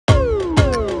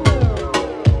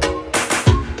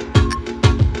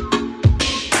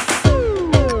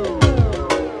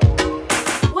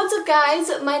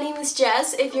is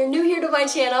Jess. If you're new here to my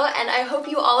channel, and I hope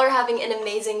you all are having an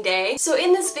amazing day. So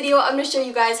in this video, I'm going to show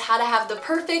you guys how to have the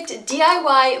perfect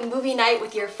DIY movie night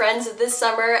with your friends this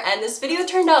summer, and this video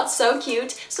turned out so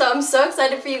cute. So I'm so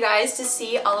excited for you guys to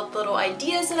see all of the little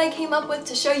ideas that I came up with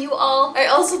to show you all. I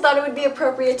also thought it would be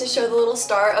appropriate to show the little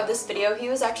star of this video. He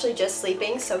was actually just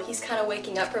sleeping, so he's kind of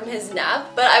waking up from his nap.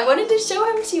 But I wanted to show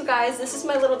him to you guys. This is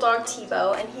my little dog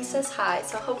Tebow, and he says hi,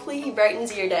 so hopefully he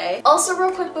brightens your day. Also, real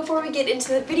quick before we get into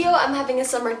the video, I'm having a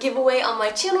summer giveaway on my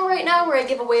channel right now where I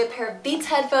give away a pair of Beats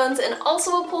headphones and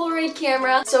also a Polaroid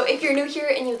camera. So if you're new here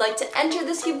and you'd like to enter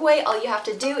this giveaway, all you have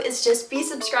to do is just be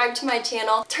subscribed to my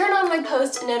channel, turn on my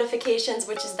post notifications,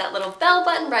 which is that little bell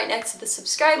button right next to the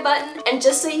subscribe button. And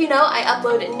just so you know, I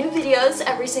upload new videos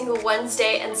every single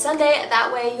Wednesday and Sunday.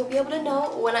 That way you'll be able to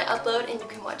know when I upload and you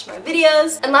can watch my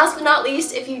videos. And last but not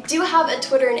least, if you do have a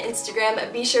Twitter and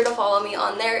Instagram, be sure to follow me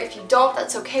on there. If you don't,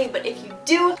 that's okay, but if you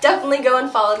do, definitely go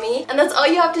and follow me. And that's all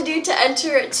you have to do to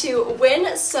enter to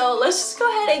win. So let's just go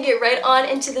ahead and get right on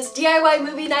into this DIY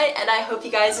movie night, and I hope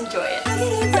you guys enjoy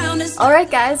it. Alright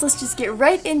guys, let's just get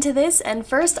right into this, and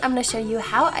first I'm going to show you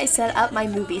how I set up my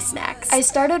movie snacks. I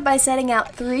started by setting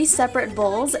out 3 separate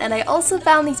bowls, and I also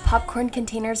found these popcorn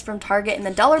containers from Target in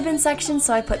the dollar bin section,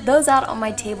 so I put those out on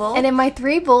my table. And in my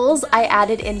 3 bowls, I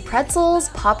added in pretzels,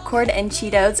 popcorn, and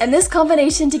Cheetos, and this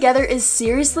combination together is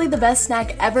seriously the best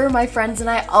snack ever. My friends and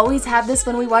I always have this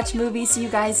when we watch movies, so you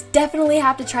guys definitely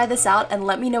have to try this out and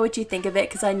let me know what you think of it,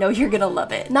 because I know you're gonna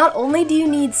love it. Not only do you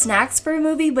need snacks for a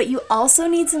movie, but you also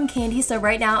need some candy, so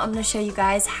right now I'm gonna show you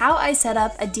guys how I set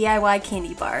up a DIY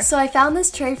candy bar. So I found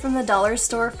this tray from the dollar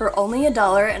store for only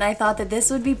 $1, and I thought that this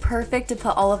would be perfect to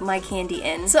put all of my candy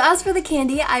in. So as for the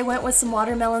candy, I went with some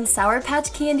watermelon Sour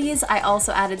Patch candies. I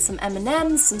also added some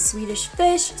M&Ms, some Swedish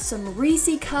Fish, some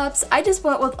Reese cups. I just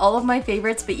went with all of my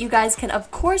favorites, but you guys can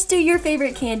of course do your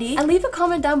favorite candy. And leave a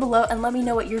comment down below and let me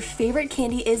know what your favorite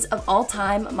candy is of all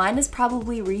time. Mine is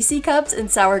probably Reese cups and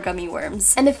sour gummy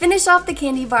worms. And to finish off the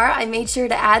candy bar, I made sure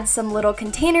to add some little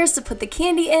containers to put the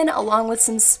candy in, along with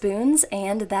some spoons,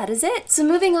 and that is it. So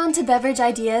moving on to beverage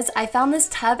ideas, I found this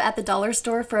tub at the dollar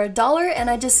store for $1, and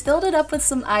I just filled it up with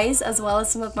some ice as well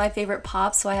as some of my favorite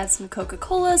pops. So I had some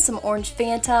Coca-Cola, some orange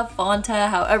Fanta,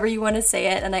 however you want to say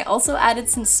it, and I also added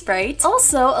some Sprite.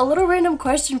 Also, a little random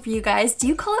question for you guys: do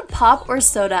you call it pop or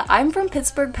soda? I'm from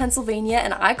Pittsburgh, Pennsylvania,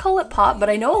 and I call it pop, but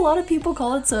I know a lot of people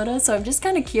call it soda, so I'm just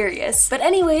kind of curious. But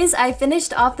anyways, I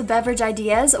finished off the beverage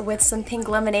ideas with some pink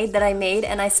lemonade that I made,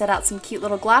 and I set out some cute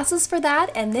little glasses for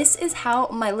that, and this is how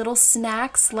my little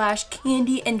snack slash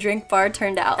candy and drink bar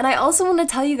turned out. And I also want to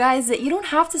tell you guys that you don't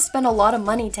have to spend a lot of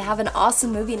money to have an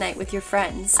awesome movie night with your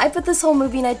friends. I put this whole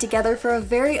movie night together for a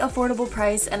very affordable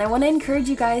price, and I want to encourage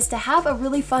you guys to have a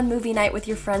really fun movie night with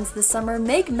your friends this summer.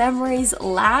 Make memories,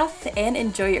 laugh, and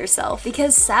enjoy yourself,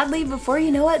 because sadly, before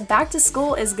you know it, back to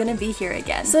school is gonna be here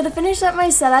again. So to finish up my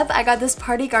setup, I got this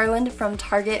party garland from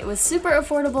Target. It was super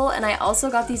affordable, and I also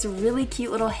got these really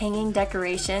cute little hanging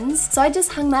decorations. So I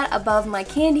just hung that above my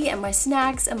candy and my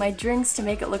snacks and my drinks to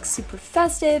make it look super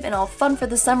festive and all fun for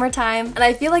the summertime. And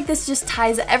I feel like this just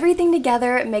ties everything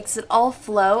together, it makes it all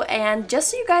flow. And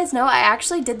just so you guys know, I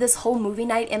actually did this whole movie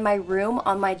night in my room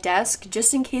on my desk,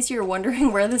 just in case you're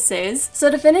wondering where this is. So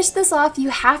to finish this off, you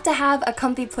have to have a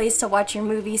comfy place to watch your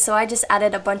movie, so I just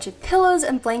added a bunch of pillows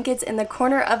and blankets in the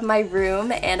corner of my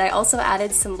room, and I also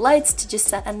added some lights to just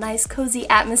set a nice cozy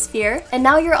atmosphere. And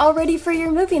now you're all ready for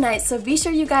your movie night, so be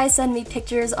sure you guys send me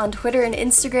pictures on Twitter and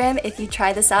Instagram if you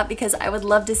try this out, because I would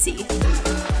love to see.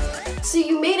 So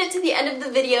you made it to the end of the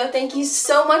video. Thank you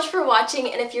so much for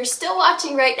watching, and if you're still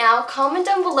watching right now, comment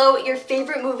down below what your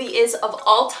favorite movie is of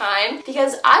all time,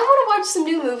 because I want to watch some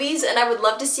new movies and I would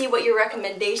love to see what your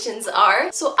recommendations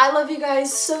are. So I love you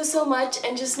guys so much,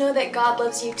 and just know that God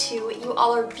loves you too. You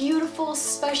all are beautiful,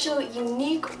 special,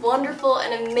 unique, wonderful,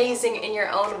 and amazing in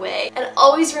your own way. And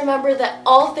always remember that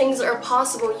all things are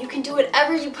possible. You can do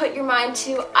whatever you put your mind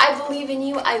to. I believe in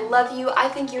you, I love you, I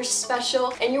think you're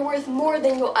special, and you're worth more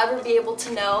than you'll ever be able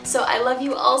to know. So I love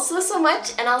you all so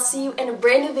much, and I'll see you in a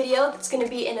brand new video that's gonna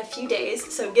be in a few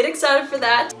days, so get excited for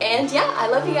that. And yeah, I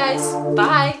love you guys.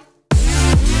 Bye!